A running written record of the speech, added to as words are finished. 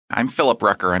I'm Philip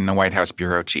Rucker. I'm the White House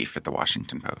bureau chief at The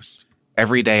Washington Post.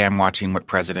 Every day I'm watching what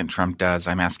President Trump does.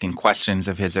 I'm asking questions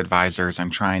of his advisors. I'm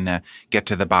trying to get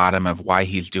to the bottom of why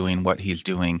he's doing what he's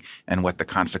doing and what the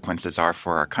consequences are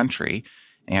for our country.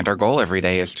 And our goal every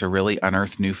day is to really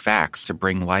unearth new facts, to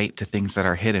bring light to things that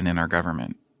are hidden in our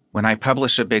government. When I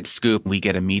publish a big scoop, we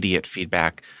get immediate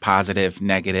feedback, positive,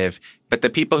 negative. But the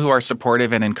people who are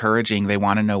supportive and encouraging, they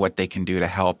want to know what they can do to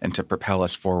help and to propel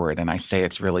us forward. And I say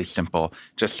it's really simple.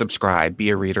 Just subscribe, be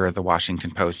a reader of The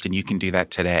Washington Post, and you can do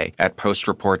that today at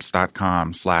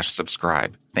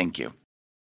postreports.com/subscribe. Thank you.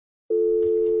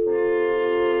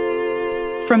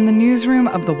 From the newsroom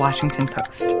of The Washington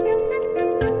Post.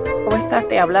 ¿Cómo estás?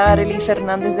 Te habla Arelis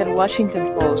Hernández del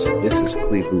Washington Post. This is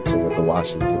Cleve Wootson with The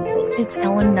Washington Post. It's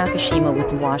Ellen Nakashima with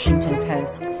The Washington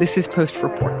Post. This is Post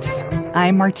Reports.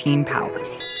 I'm Martine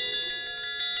Powers.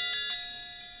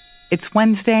 It's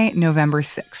Wednesday, November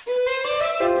 6th.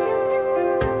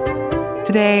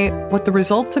 Today, what the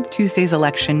results of Tuesday's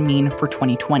election mean for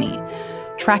 2020,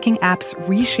 tracking apps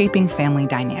reshaping family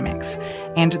dynamics,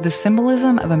 and the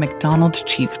symbolism of a McDonald's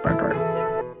cheeseburger.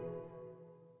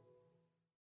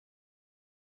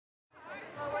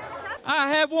 I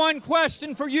have one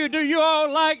question for you. Do you all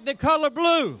like the color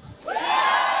blue?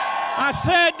 I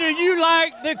said, do you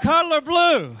like the color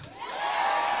blue?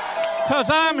 Because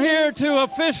I'm here to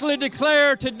officially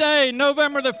declare today,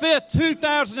 November the 5th,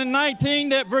 2019,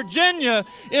 that Virginia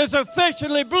is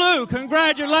officially blue.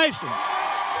 Congratulations.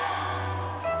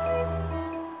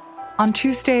 On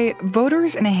Tuesday,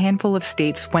 voters in a handful of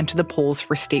states went to the polls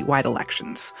for statewide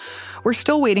elections. We're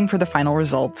still waiting for the final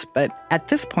results, but at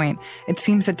this point, it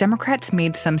seems that Democrats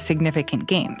made some significant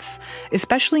gains,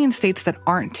 especially in states that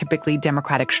aren't typically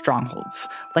Democratic strongholds,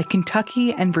 like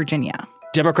Kentucky and Virginia.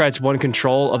 Democrats won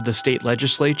control of the state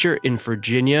legislature in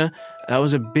Virginia. That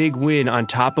was a big win on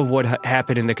top of what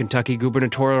happened in the Kentucky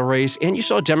gubernatorial race. And you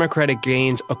saw Democratic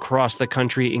gains across the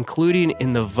country, including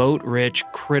in the vote-rich,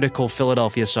 critical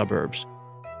Philadelphia suburbs.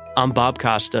 I'm Bob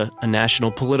Costa, a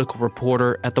national political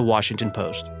reporter at The Washington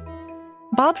Post.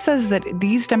 Bob says that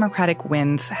these Democratic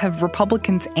wins have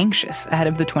Republicans anxious ahead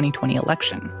of the 2020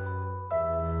 election.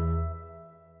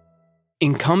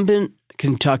 Incumbent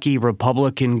Kentucky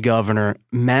Republican Governor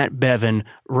Matt Bevin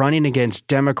running against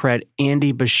Democrat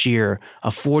Andy Beshear, a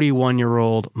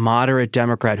 41-year-old moderate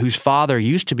Democrat whose father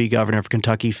used to be governor of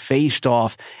Kentucky, faced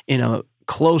off in a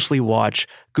closely watched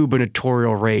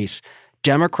gubernatorial race.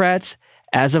 Democrats,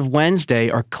 as of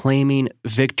Wednesday, are claiming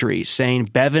victory, saying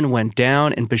Bevin went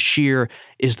down and Beshear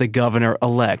is the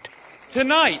governor-elect.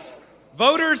 Tonight,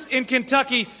 voters in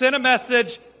Kentucky sent a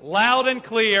message loud and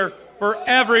clear for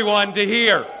everyone to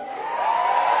hear.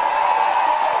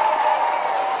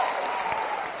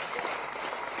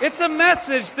 It's a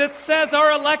message that says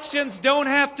our elections don't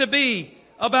have to be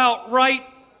about right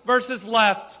versus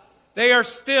left. They are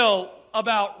still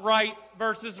about right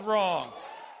versus wrong.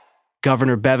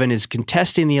 Governor Bevin is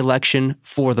contesting the election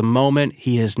for the moment.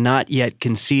 He has not yet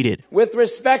conceded. With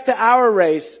respect to our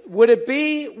race, would it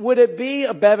be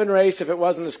a Bevin race if it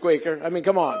wasn't a squeaker? I mean,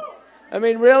 come on. I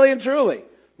mean, really and truly.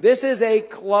 This is a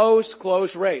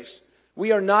close race.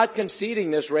 We are not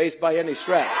conceding this race by any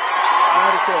stretch.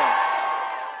 Not a chance.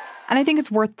 And I think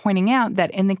it's worth pointing out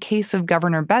that in the case of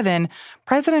Governor Bevin,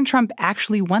 President Trump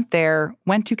actually went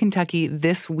to Kentucky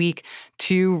this week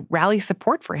to rally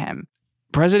support for him.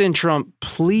 President Trump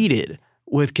pleaded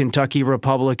with Kentucky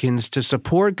Republicans to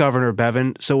support Governor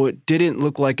Bevin so it didn't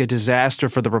look like a disaster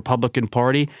for the Republican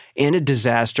Party and a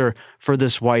disaster for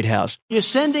this White House. You're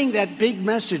sending that big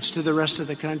message to the rest of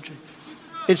the country.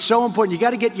 It's so important. You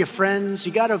got to get your friends.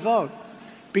 You got to vote.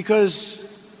 Because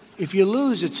if you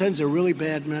lose, it sends a really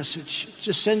bad message. It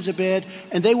just sends a bad,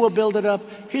 and they will build it up.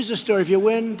 Here's the story. If you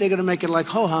win, they're going to make it like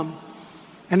ho-hum.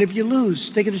 And if you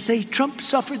lose, they're going to say, Trump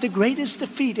suffered the greatest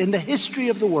defeat in the history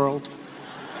of the world.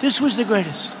 This was the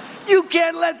greatest. You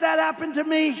can't let that happen to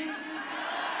me.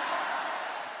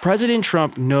 President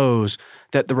Trump knows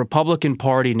that the Republican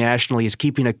Party nationally is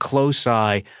keeping a close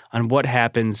eye on what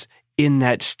happens in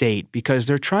that state because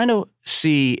they're trying to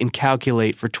see and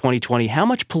calculate for 2020 how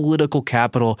much political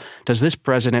capital does this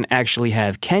president actually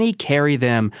have? Can he carry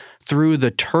them through the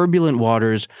turbulent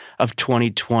waters of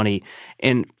 2020?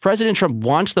 And President Trump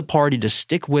wants the party to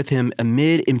stick with him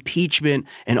amid impeachment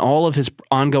and all of his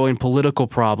ongoing political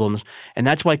problems. And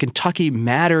that's why Kentucky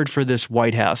mattered for this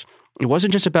White House. It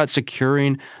wasn't just about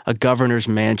securing a governor's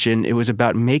mansion. It was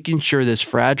about making sure this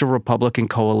fragile Republican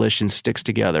coalition sticks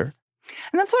together.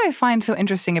 And that's what I find so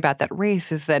interesting about that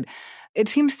race is that It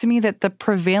seems to me that the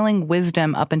prevailing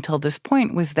wisdom up until this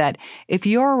point was that if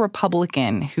you're a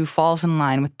Republican who falls in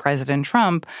line with President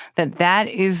Trump, that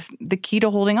is the key to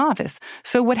holding office.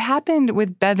 So what happened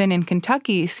with Bevin in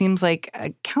Kentucky seems like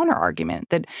a counter-argument,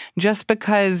 that just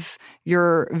because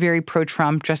you're very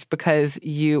pro-Trump, just because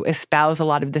you espouse a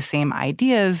lot of the same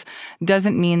ideas,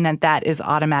 doesn't mean that is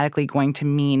automatically going to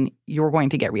mean you're going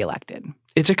to get reelected.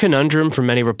 It's a conundrum for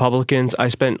many Republicans. I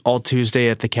spent all Tuesday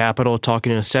at the Capitol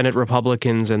talking to Senate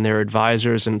Republicans and their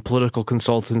advisors and political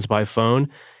consultants by phone.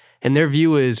 And their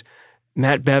view is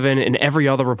Matt Bevin and every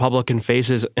other Republican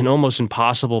faces an almost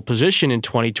impossible position in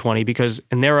 2020 because,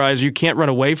 in their eyes, you can't run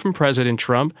away from President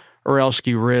Trump or else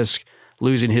you risk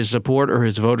losing his support or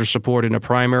his voter support in a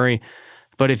primary.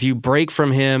 But if you break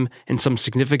from him in some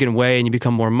significant way and you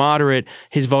become more moderate,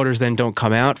 his voters then don't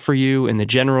come out for you in the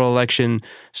general election.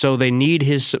 So they need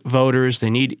his voters. They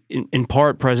need, in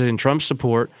part, President Trump's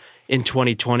support in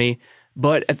 2020.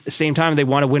 But at the same time, they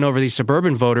want to win over these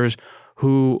suburban voters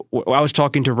who, I was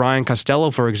talking to Ryan Costello,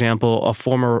 for example, a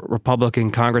former Republican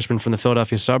congressman from the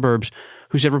Philadelphia suburbs,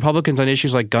 who said Republicans on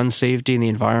issues like gun safety and the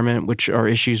environment, which are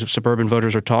issues of suburban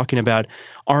voters are talking about,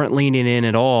 aren't leaning in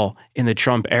at all in the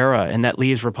Trump era. And that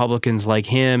leaves Republicans like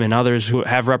him and others who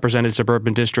have represented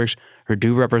suburban districts or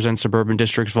do represent suburban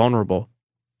districts vulnerable.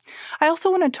 I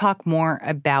also want to talk more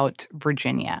about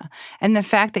Virginia and the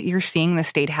fact that you're seeing the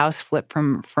state house flip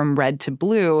from red to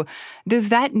blue. Does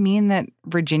that mean that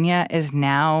Virginia is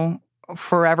now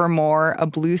forevermore a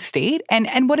blue state?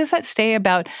 And what does that say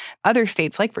about other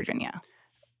states like Virginia?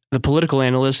 The political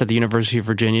analysts at the University of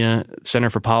Virginia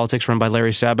Center for Politics, run by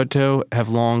Larry Sabato, have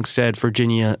long said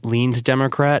Virginia leans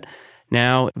Democrat.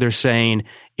 Now they're saying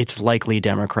it's likely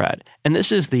Democrat. And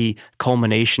this is the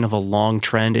culmination of a long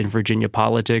trend in Virginia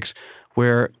politics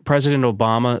where President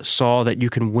Obama saw that you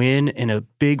can win in a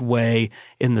big way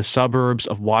in the suburbs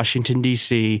of Washington,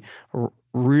 D.C.,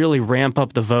 really ramp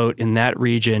up the vote in that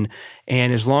region.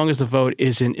 And as long as the vote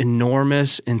isn't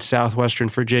enormous in southwestern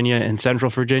Virginia and central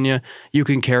Virginia, you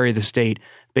can carry the state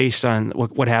based on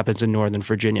what happens in northern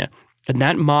Virginia. And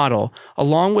that model,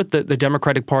 along with the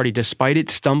Democratic Party, despite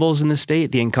its stumbles in the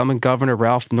state, the incumbent governor,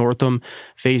 Ralph Northam,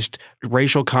 faced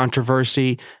racial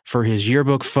controversy for his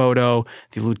yearbook photo.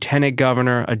 The lieutenant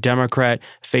governor, a Democrat,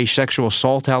 faced sexual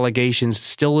assault allegations,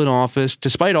 still in office.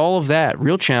 Despite all of that,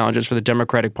 real challenges for the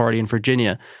Democratic Party in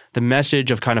Virginia. The message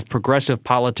of kind of progressive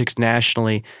politics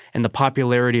nationally and the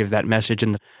popularity of that message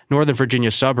in the Northern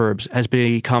Virginia suburbs has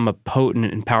become a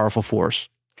potent and powerful force.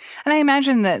 And I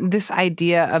imagine that this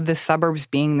idea of the suburbs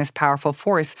being this powerful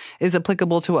force is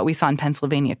applicable to what we saw in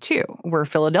Pennsylvania, too, where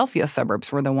Philadelphia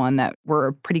suburbs were the one that were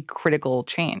a pretty critical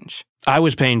change. I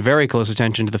was paying very close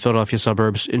attention to the Philadelphia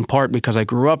suburbs, in part because I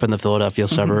grew up in the Philadelphia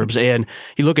suburbs. And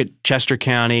you look at Chester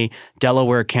County,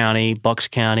 Delaware County, Bucks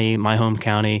County, my home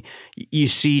county, you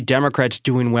see Democrats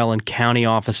doing well in county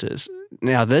offices.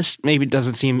 Now, this maybe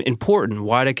doesn't seem important.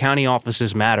 Why do county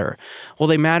offices matter? Well,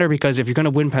 they matter because if you're going to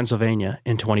win Pennsylvania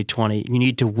in 2020, you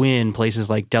need to win places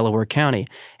like Delaware County.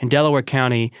 And Delaware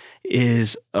County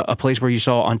is a place where you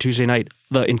saw on Tuesday night,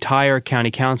 the entire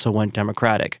county council went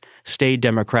Democratic, stayed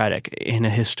Democratic in a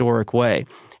historic way.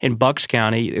 In Bucks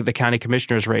County, the county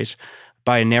commissioner's race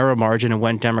by a narrow margin and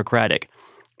went Democratic.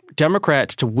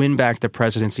 Democrats, to win back the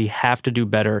presidency, have to do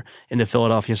better in the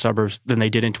Philadelphia suburbs than they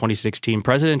did in 2016.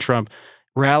 President Trump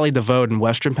rallied the vote in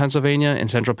western Pennsylvania and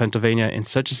central Pennsylvania in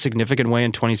such a significant way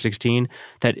in 2016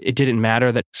 that it didn't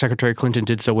matter that Secretary Clinton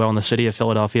did so well in the city of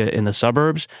Philadelphia in the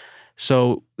suburbs.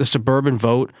 So the suburban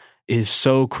vote is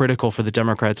so critical for the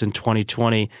Democrats in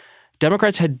 2020.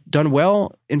 Democrats had done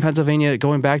well in Pennsylvania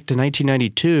going back to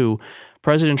 1992.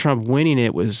 President Trump winning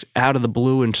it was out of the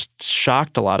blue and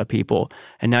shocked a lot of people.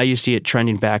 And now you see it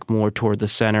trending back more toward the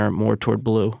center, more toward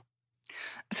blue.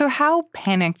 So how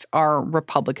panicked are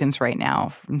Republicans right now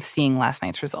from seeing last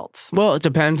night's results? Well, it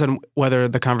depends on whether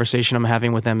the conversation I'm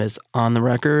having with them is on the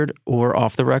record or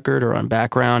off the record or on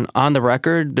background. On the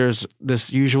record, there's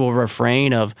this usual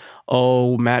refrain of,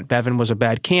 oh, Matt Bevin was a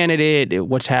bad candidate.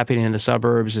 What's happening in the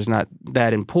suburbs is not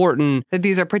that important. That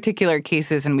these are particular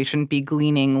cases and we shouldn't be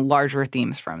gleaning larger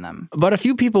themes from them. But a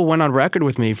few people went on record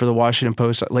with me for the Washington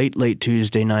Post late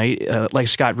Tuesday night, like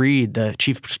Scott Reed, the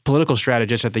chief political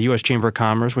strategist at the U.S. Chamber of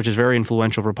Commerce, which is a very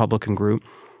influential Republican group.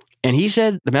 And he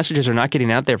said the messages are not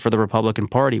getting out there for the Republican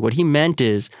Party. What he meant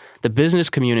is the business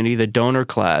community, the donor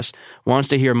class, wants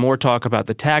to hear more talk about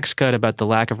the tax cut, about the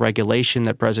lack of regulation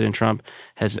that President Trump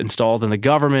has installed in the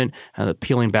government,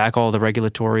 peeling back all the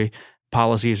regulatory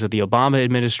policies of the Obama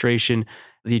administration,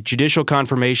 the judicial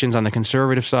confirmations on the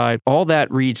conservative side. All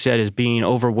that, Reid said, is being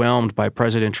overwhelmed by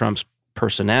President Trump's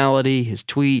personality, his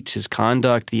tweets, his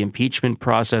conduct, the impeachment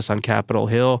process on Capitol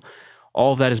Hill.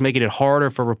 All of that is making it harder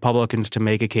for Republicans to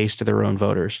make a case to their own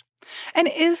voters. And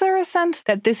is there a sense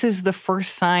that this is the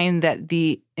first sign that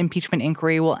the impeachment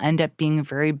inquiry will end up being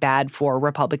very bad for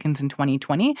Republicans in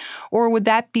 2020? Or would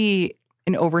that be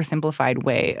an oversimplified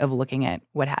way of looking at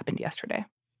what happened yesterday?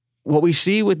 What we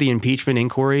see with the impeachment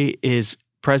inquiry is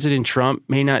President Trump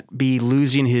may not be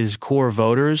losing his core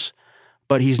voters,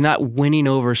 but he's not winning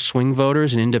over swing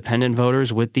voters and independent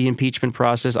voters with the impeachment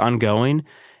process ongoing.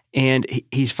 And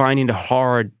he's finding it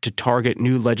hard to target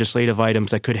new legislative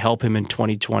items that could help him in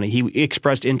 2020. He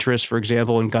expressed interest, for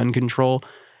example, in gun control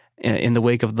in the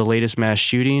wake of the latest mass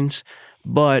shootings,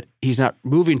 but he's not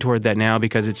moving toward that now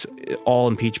because it's all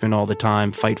impeachment all the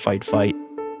time, fight, fight, fight.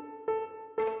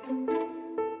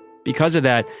 Because of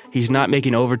that, he's not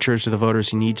making overtures to the voters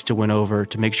he needs to win over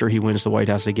to make sure he wins the White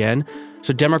House again.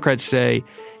 So Democrats say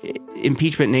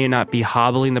impeachment may not be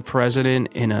hobbling the president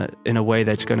in a way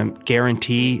that's going to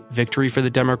guarantee victory for the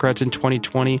Democrats in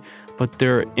 2020, but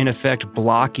they're in effect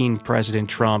blocking President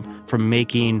Trump from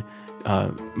making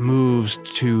moves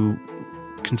to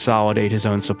consolidate his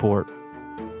own support.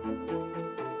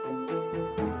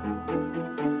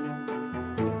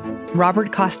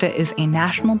 Robert Costa is a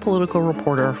national political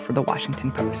reporter for The Washington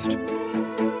Post.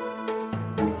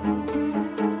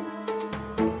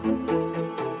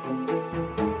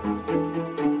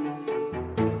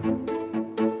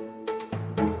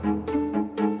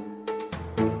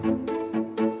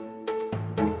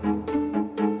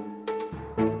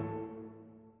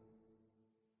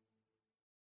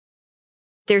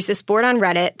 There's this board on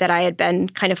Reddit that I had been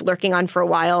kind of lurking on for a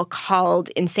while called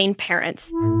Insane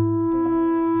Parents.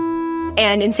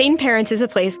 And Insane Parents is a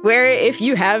place where if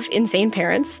you have insane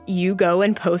parents, you go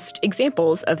and post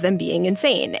examples of them being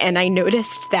insane. And I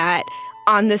noticed that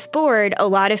on this board, a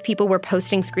lot of people were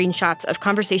posting screenshots of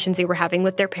conversations they were having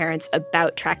with their parents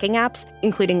about tracking apps,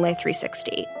 including Life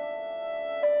 360.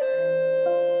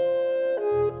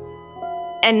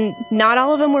 And not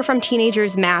all of them were from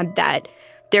teenagers mad that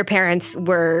their parents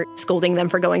were scolding them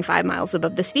for going 5 miles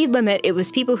above the speed limit. It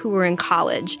was people who were in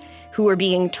college who were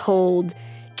being told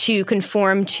to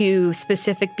conform to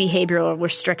specific behavioral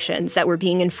restrictions that were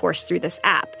being enforced through this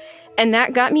app. And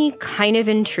that got me kind of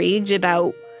intrigued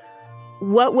about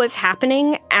what was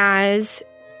happening as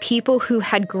people who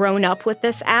had grown up with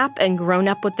this app and grown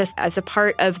up with this as a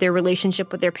part of their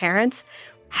relationship with their parents.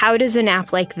 How does an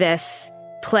app like this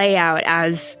play out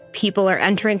as people are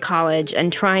entering college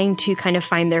and trying to kind of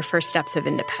find their first steps of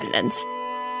independence?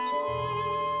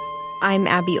 I'm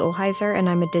Abby Ohlheiser, and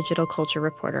I'm a digital culture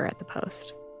reporter at The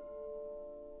Post.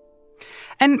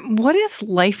 And what is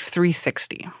Life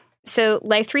 360? So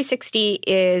Life 360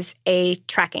 is a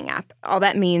tracking app. All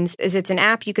that means is it's an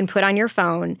app you can put on your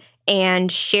phone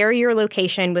and share your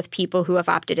location with people who have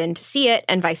opted in to see it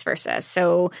and vice versa.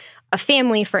 So a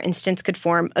family, for instance, could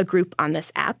form a group on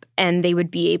this app, and they would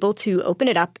be able to open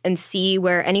it up and see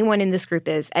where anyone in this group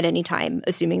is at any time,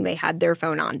 assuming they had their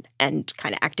phone on and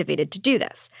kind of activated to do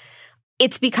this.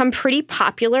 It's become pretty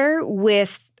popular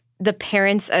with the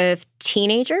parents of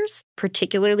teenagers,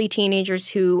 particularly teenagers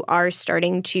who are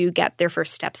starting to get their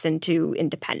first steps into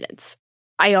independence.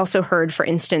 I also heard, for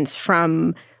instance,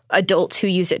 from adults who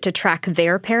use it to track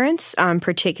their parents,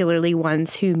 particularly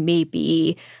ones who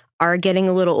maybe are getting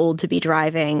a little old to be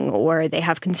driving or they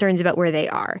have concerns about where they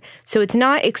are. So it's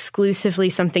not exclusively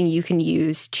something you can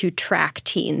use to track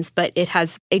teens, but it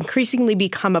has increasingly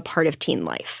become a part of teen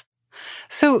life.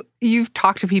 So you've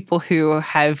talked to people who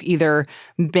have either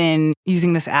been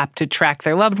using this app to track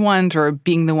their loved ones or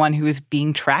being the one who is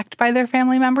being tracked by their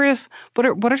family members. What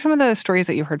are some of the stories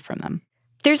that you heard from them?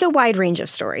 There's a wide range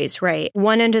of stories, right?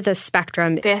 One end of the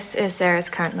spectrum. This is Sarah's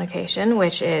current location,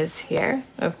 which is here,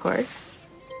 of course.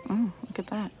 Oh, look at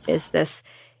that. Is this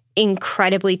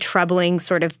incredibly troubling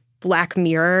sort of Black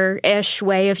Mirror-ish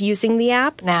way of using the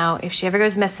app. Now, if she ever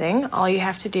goes missing, all you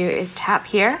have to do is tap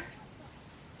here,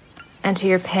 enter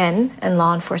your PIN, and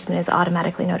law enforcement is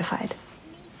automatically notified.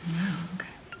 Oh, okay.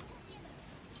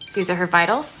 These are her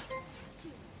vitals.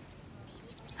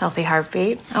 Healthy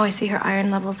heartbeat. Oh, I see her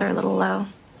iron levels are a little low.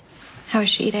 How is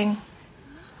she eating?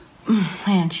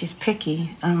 Man, she's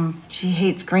picky. She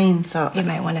hates greens, so... You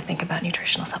might want to think about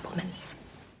nutritional supplements.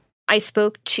 I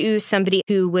spoke to somebody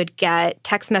who would get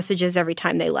text messages every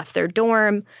time they left their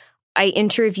dorm. I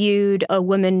interviewed a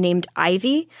woman named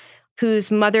Ivy,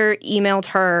 whose mother emailed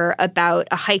her about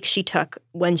a hike she took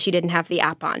when she didn't have the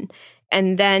app on,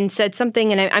 and then said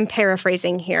something, and I'm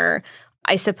paraphrasing here,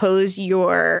 I suppose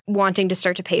you're wanting to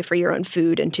start to pay for your own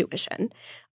food and tuition.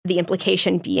 The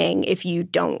implication being, if you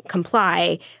don't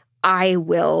comply, I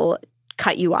will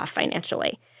cut you off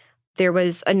financially. There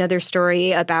was another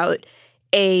story about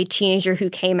a teenager who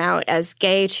came out as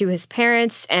gay to his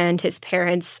parents, and his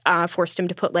parents forced him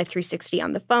to put Life 360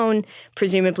 on the phone,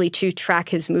 presumably to track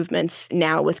his movements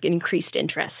now with increased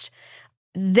interest.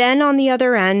 Then on the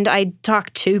other end, I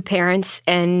talked to parents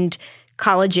and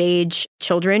college-age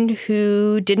children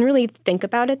who didn't really think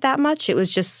about it that much. It was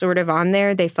just sort of on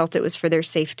there. They felt it was for their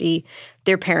safety.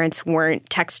 Their parents weren't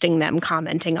texting them,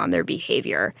 commenting on their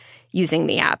behavior using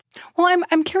the app. Well,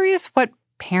 I'm curious what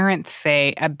parents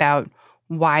say about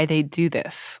why they do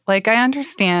this. Like, I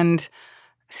understand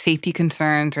safety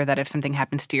concerns, or that if something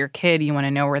happens to your kid, you want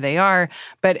to know where they are.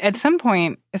 But at some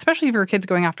point, especially if your kid's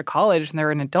going off to college and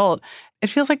they're an adult, it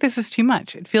feels like this is too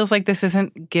much. It feels like this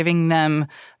isn't giving them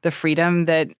the freedom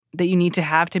that you need to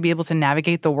have to be able to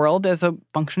navigate the world as a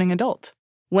functioning adult.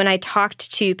 When I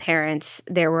talked to parents,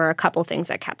 there were a couple things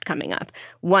that kept coming up.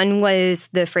 One was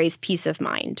the phrase peace of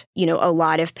mind. You know, a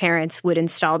lot of parents would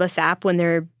install this app when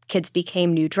their kids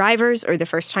became new drivers or the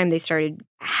first time they started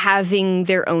having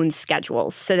their own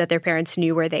schedules so that their parents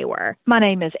knew where they were. My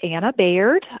name is Anna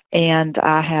Baird, and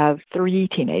I have 3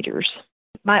 teenagers.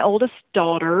 My oldest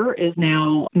daughter is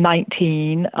now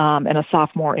 19 and a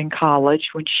sophomore in college.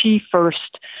 When she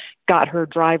first got her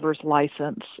driver's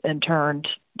license and turned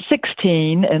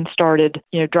 16 and started,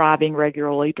 driving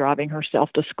regularly, driving herself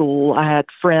to school, I had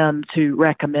friends who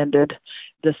recommended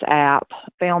this app,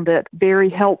 found it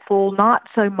very helpful, not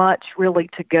so much really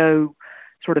to go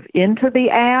sort of into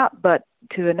the app, but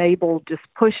to enable just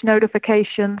push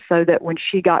notifications so that when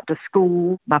she got to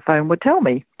school, my phone would tell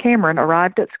me, Cameron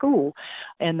arrived at school.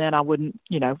 And then I wouldn't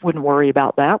worry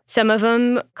about that. Some of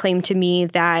them claimed to me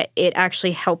that it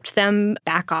actually helped them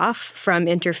back off from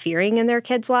interfering in their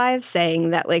kids' lives, saying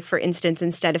that, like, for instance,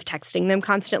 instead of texting them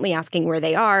constantly asking where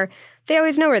they are, they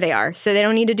always know where they are, so they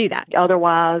don't need to do that.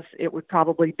 Otherwise, it would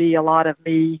probably be a lot of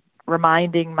me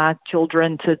reminding my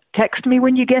children to text me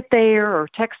when you get there or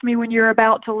text me when you're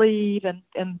about to leave,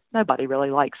 and nobody really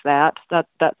likes that.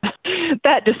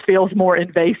 That just feels more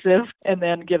invasive and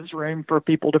then gives room for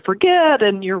people to forget,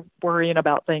 and you're worrying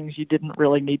about things you didn't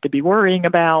really need to be worrying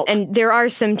about. And there are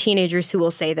some teenagers who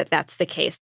will say that that's the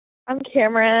case. I'm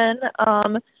Cameron.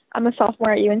 I'm a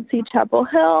sophomore at UNC Chapel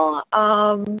Hill.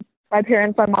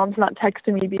 My mom's not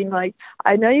texting me being like,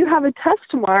 I know you have a test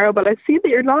tomorrow, but I see that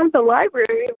you're not at the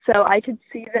library. So I could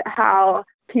see that how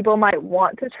people might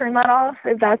want to turn that off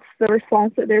if that's the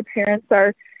response that their parents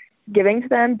are giving to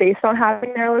them based on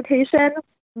having their location.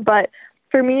 But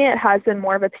for me, it has been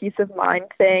more of a peace of mind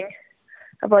thing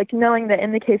of like knowing that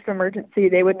in the case of emergency,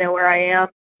 they would know where I am.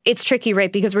 It's tricky,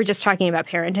 right? Because we're just talking about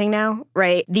parenting now,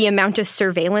 right? The amount of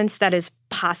surveillance that is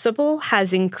possible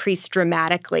has increased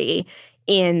dramatically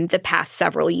in the past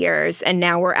several years. And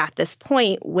now we're at this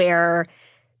point where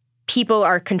people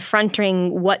are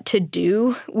confronting what to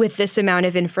do with this amount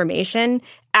of information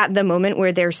at the moment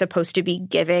where they're supposed to be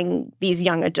giving these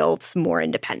young adults more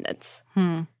independence.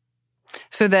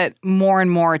 So that more and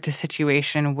more it's a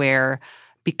situation where,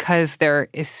 because there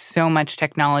is so much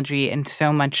technology and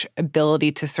so much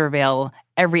ability to surveil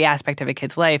every aspect of a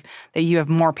kid's life, that you have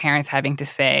more parents having to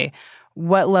say,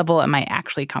 what level am I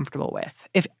actually comfortable with?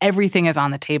 If everything is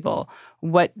on the table,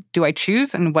 what do I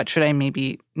choose and what should I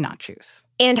maybe not choose?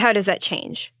 And how does that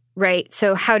change, right?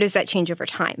 So how does that change over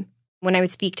time? When I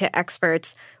would speak to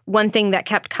experts, one thing that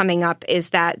kept coming up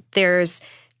is that there's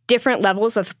different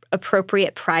levels of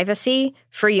appropriate privacy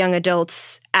for young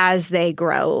adults as they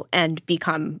grow and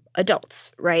become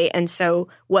adults, right? And so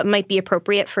what might be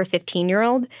appropriate for a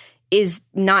 15-year-old is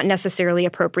not necessarily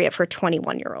appropriate for a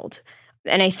 21-year-old.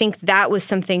 And I think that was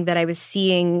something that I was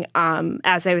seeing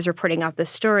as I was reporting out this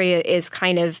story, is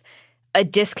kind of a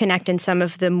disconnect in some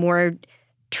of the more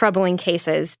troubling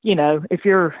cases. If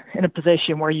you're in a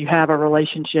position where you have a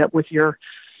relationship with your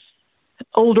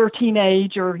older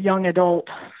teenage or young adult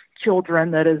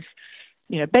children that is,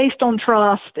 based on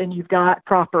trust, and you've got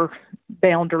proper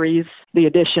boundaries, the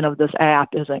addition of this app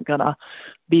isn't going to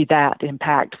be that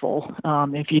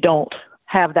impactful. If you don't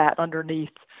have that underneath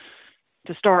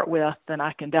to start with, then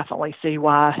I can definitely see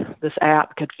why this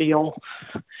app could feel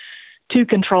too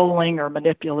controlling or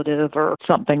manipulative, or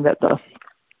something that the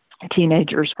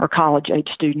teenagers or college-age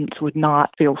students would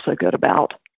not feel so good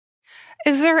about.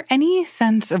 Is there any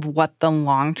sense of what the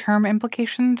long-term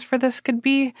implications for this could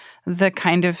be? The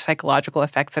kind of psychological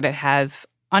effects that it has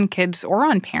on kids or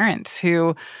on parents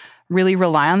who really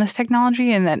rely on this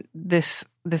technology, and that this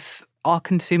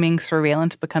all-consuming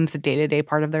surveillance becomes a day-to-day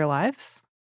part of their lives?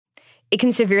 It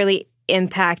can severely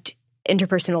impact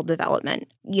interpersonal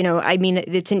development.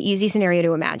 It's an easy scenario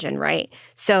to imagine, right?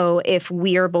 So if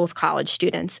we are both college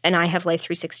students and I have Life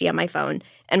 360 on my phone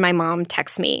and my mom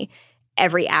texts me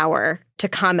every hour to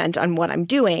comment on what I'm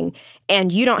doing,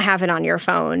 and you don't have it on your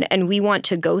phone, and we want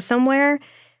to go somewhere,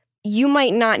 you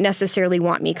might not necessarily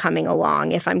want me coming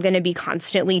along if I'm going to be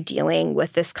constantly dealing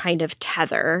with this kind of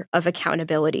tether of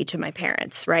accountability to my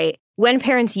parents, right? When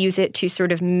parents use it to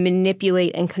sort of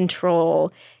manipulate and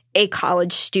control a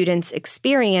college student's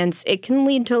experience, it can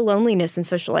lead to loneliness and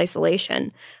social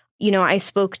isolation. You know, I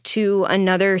spoke to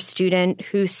another student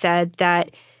who said that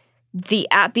the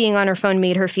app being on her phone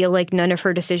made her feel like none of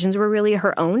her decisions were really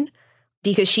her own,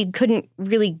 because she couldn't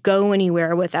really go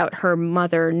anywhere without her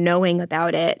mother knowing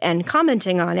about it and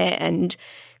commenting on it and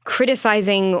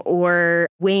criticizing or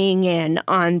weighing in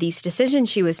on these decisions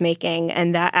she was making.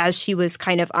 And that as she was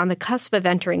kind of on the cusp of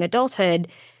entering adulthood,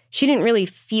 she didn't really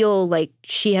feel like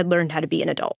she had learned how to be an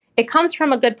adult. It comes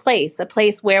from a good place, a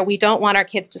place where we don't want our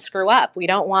kids to screw up. We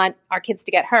don't want our kids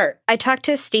to get hurt. I talked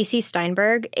to Stacy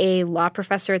Steinberg, a law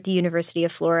professor at the University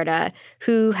of Florida,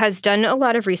 who has done a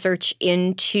lot of research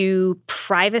into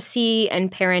privacy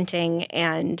and parenting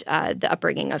and the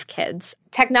upbringing of kids.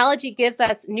 Technology gives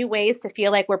us new ways to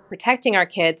feel like we're protecting our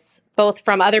kids, both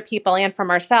from other people and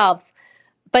from ourselves.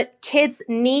 But kids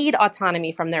need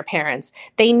autonomy from their parents.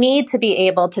 They need to be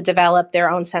able to develop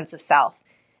their own sense of self,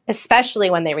 especially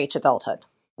when they reach adulthood.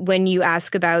 When you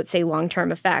ask about, say, long-term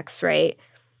effects, right,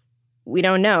 we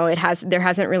don't know. There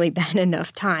hasn't really been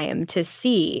enough time to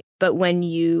see. But when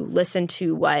you listen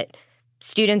to what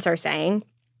students are saying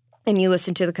and you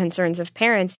listen to the concerns of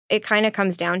parents, it kind of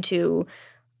comes down to,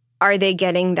 are they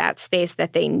getting that space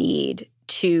that they need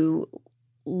to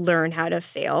learn how to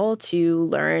fail, to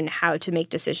learn how to make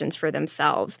decisions for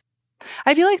themselves?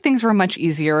 I feel like things were much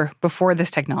easier before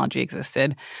this technology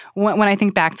existed. When I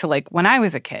think back to like when I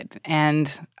was a kid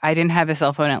and I didn't have a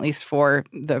cell phone, at least for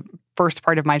the first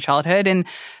part of my childhood. And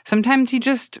sometimes you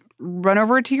just run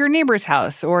over to your neighbor's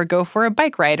house or go for a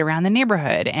bike ride around the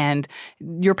neighborhood. And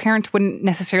your parents wouldn't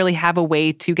necessarily have a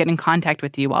way to get in contact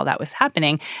with you while that was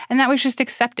happening. And that was just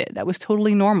accepted. That was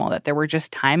totally normal, that there were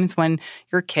just times when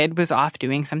your kid was off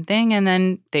doing something and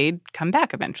then they'd come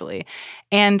back eventually.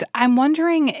 And I'm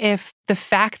wondering if the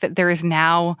fact that there is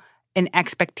now an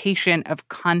expectation of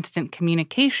constant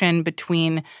communication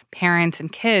between parents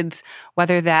and kids,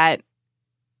 whether that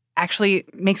actually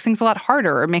makes things a lot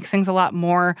harder or makes things a lot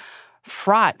more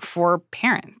fraught for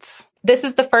parents. This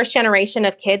is the first generation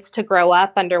of kids to grow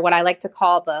up under what I like to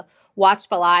call the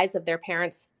watchful eyes of their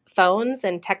parents' phones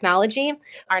and technology.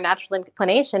 Our natural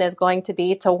inclination is going to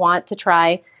be to want to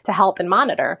try to help and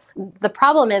monitor. The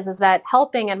problem is that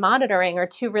helping and monitoring are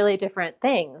two really different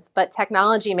things, but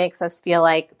technology makes us feel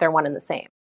like they're one and the same.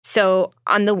 So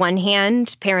on the one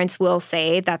hand, parents will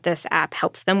say that this app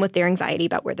helps them with their anxiety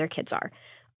about where their kids are.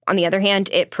 On the other hand,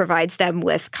 it provides them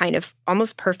with kind of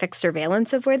almost perfect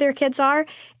surveillance of where their kids are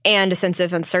and a sense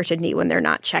of uncertainty when they're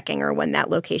not checking or when that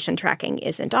location tracking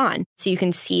isn't on. So you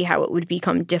can see how it would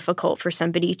become difficult for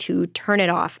somebody to turn it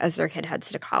off as their kid heads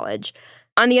to college.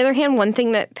 On the other hand, one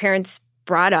thing that parents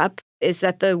brought up is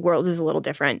that the world is a little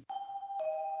different.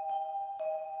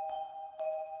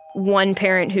 One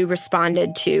parent who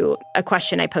responded to a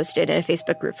question I posted in a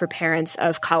Facebook group for parents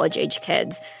of college-age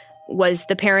kids was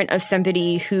the parent of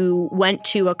somebody who went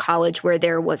to a college where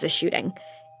there was a shooting.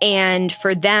 And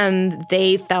for them,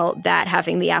 they felt that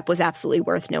having the app was absolutely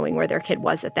worth knowing where their kid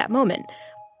was at that moment.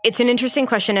 It's an interesting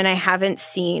question, and I haven't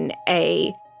seen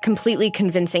a completely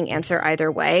convincing answer either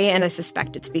way, and I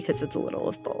suspect it's because it's a little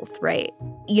of both, right?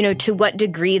 You know, to what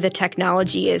degree the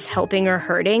technology is helping or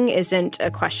hurting isn't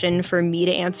a question for me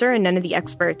to answer, and none of the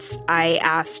experts I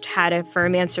asked had a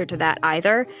firm answer to that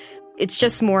either. It's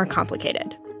just more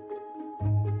complicated.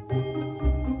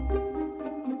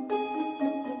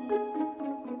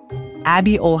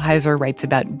 Abby Ohlheiser writes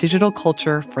about digital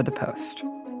culture for The Post.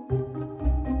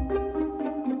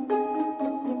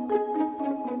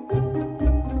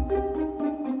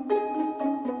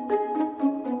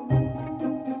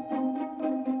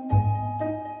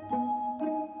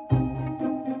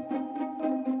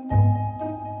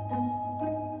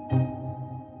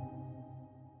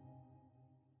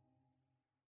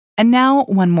 And now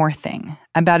one more thing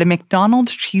about a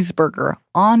McDonald's cheeseburger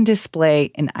on display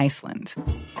in Iceland.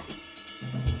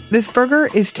 This burger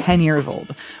is 10 years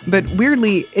old, but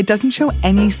weirdly, it doesn't show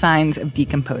any signs of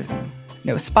decomposing.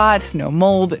 No spots, no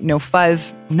mold, no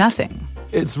fuzz, nothing.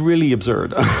 It's really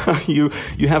absurd. You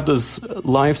have this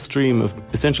live stream of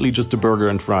essentially just a burger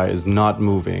and fries not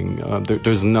moving.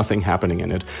 There's nothing happening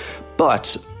in it.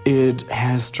 But it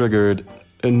has triggered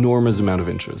enormous amount of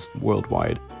interest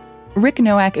worldwide. Rick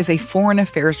Noack is a foreign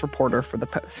affairs reporter for The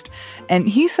Post, and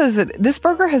he says that this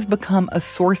burger has become a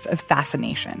source of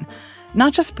fascination.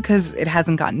 Not just because it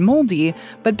hasn't gotten moldy,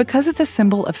 but because it's a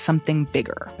symbol of something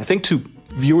bigger. I think to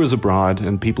viewers abroad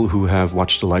and people who have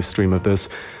watched the live stream of this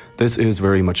is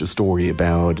very much a story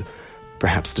about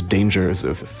perhaps the dangers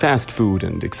of fast food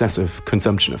and excessive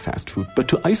consumption of fast food. But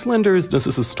to Icelanders, this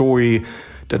is a story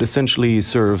that essentially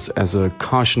serves as a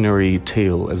cautionary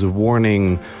tale, as a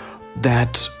warning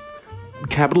that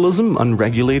capitalism,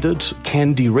 unregulated,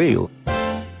 can derail.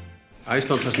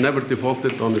 Iceland has never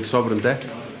defaulted on its sovereign debt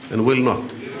and will not.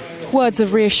 Words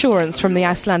of reassurance from the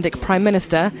Icelandic Prime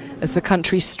Minister as the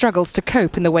country struggles to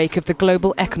cope in the wake of the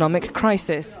global economic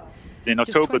crisis. In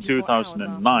October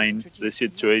 2009, the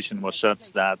situation was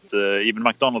such that even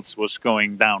McDonald's was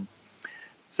going down.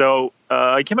 So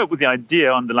I came up with the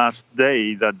idea on the last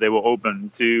day that they were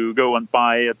open to go and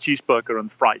buy a cheeseburger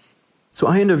and fries. So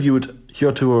I interviewed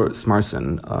Hjörtur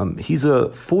Smarsson. He's a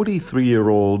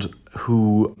 43-year-old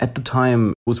who at the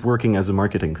time was working as a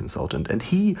marketing consultant, and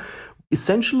he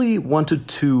essentially wanted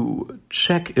to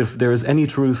check if there is any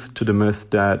truth to the myth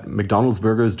that McDonald's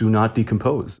burgers do not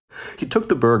decompose. He took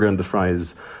the burger and the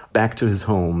fries back to his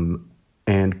home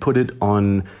and put it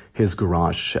on his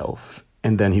garage shelf,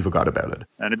 and then he forgot about it.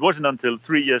 And it wasn't until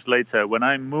 3 years later when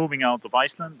I'm moving out of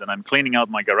Iceland and I'm cleaning out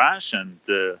my garage and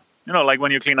like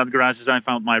when you clean out garages, I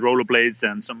found my rollerblades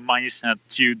and some mice had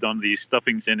chewed on the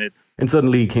stuffings in it. And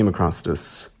suddenly he came across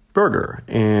this burger,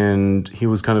 and he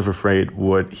was kind of afraid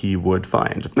what he would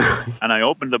find. And I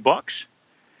opened the box,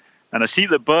 and I see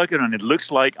the burger, and it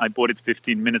looks like I bought it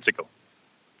 15 minutes ago,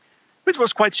 which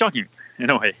was quite shocking in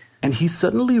a way. And he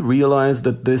suddenly realized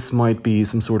that this might be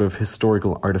some sort of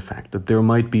historical artifact, that there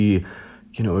might be,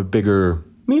 a bigger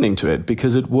meaning to it,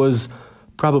 because it was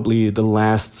probably the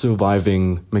last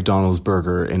surviving McDonald's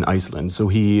burger in Iceland. So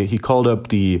he called up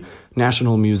the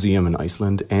National Museum in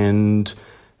Iceland and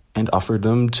offered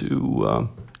them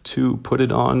to put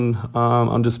it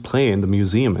on display in the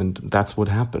museum, and that's what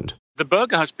happened. The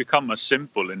burger has become a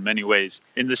symbol in many ways,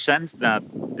 in the sense that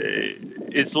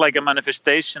it's like a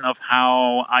manifestation of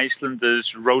how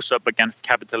Icelanders rose up against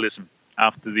capitalism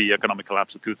after the economic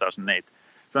collapse of 2008.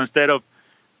 So instead of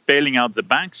bailing out the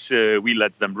banks, we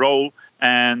let them roll,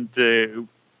 and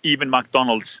even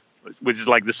McDonald's, which is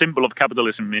like the symbol of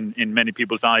capitalism in many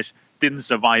people's eyes, didn't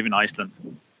survive in Iceland.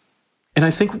 And I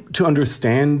think to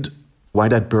understand why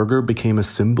that burger became a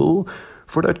symbol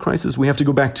for that crisis, we have to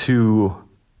go back to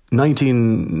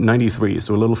 1993,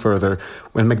 so a little further,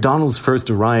 when McDonald's first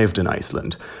arrived in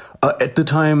Iceland. At the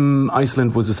time,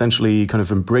 Iceland was essentially kind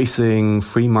of embracing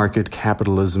free market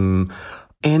capitalism,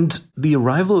 and the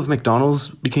arrival of McDonald's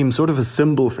became sort of a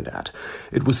symbol for that.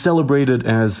 It was celebrated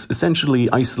as essentially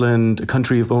Iceland, a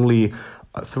country of only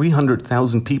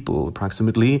 300,000 people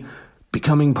approximately,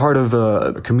 becoming part of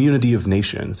a community of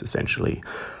nations, essentially.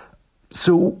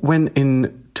 So when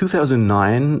in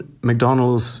 2009,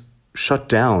 McDonald's shut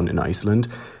down in Iceland,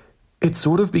 it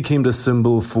sort of became the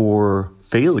symbol for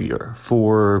failure,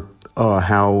 for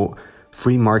how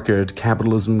free market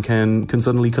capitalism can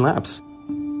suddenly collapse.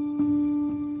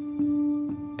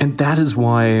 And that is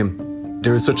why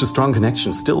there is such a strong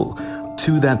connection still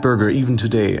to that burger even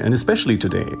today, and especially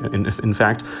today, in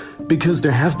fact, because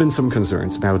there have been some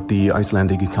concerns about the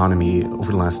Icelandic economy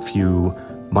over the last few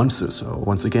months or so,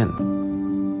 once again.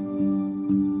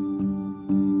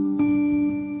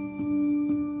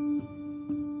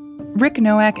 Rick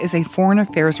Noack is a foreign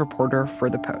affairs reporter for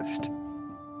The Post.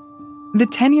 The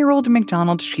 10-year-old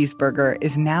McDonald's cheeseburger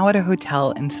is now at a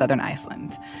hotel in southern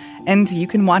Iceland, and you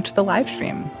can watch the live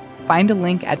stream. Find a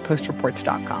link at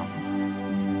postreports.com.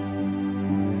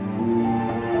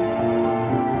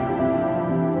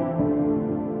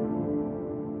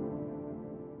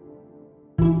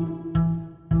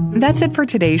 That's it for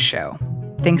today's show.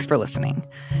 Thanks for listening.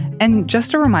 And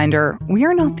just a reminder, we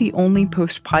are not the only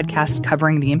Post podcast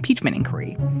covering the impeachment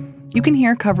inquiry. You can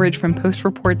hear coverage from Post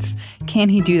Reports, Can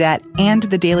He Do That, and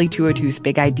the Daily 202's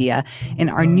Big Idea in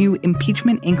our new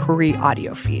Impeachment Inquiry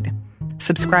audio feed.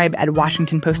 Subscribe at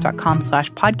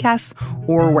washingtonpost.com/podcasts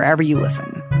or wherever you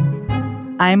listen.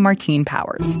 I'm Martine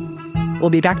Powers.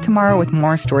 We'll be back tomorrow with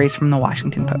more stories from the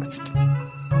Washington Post.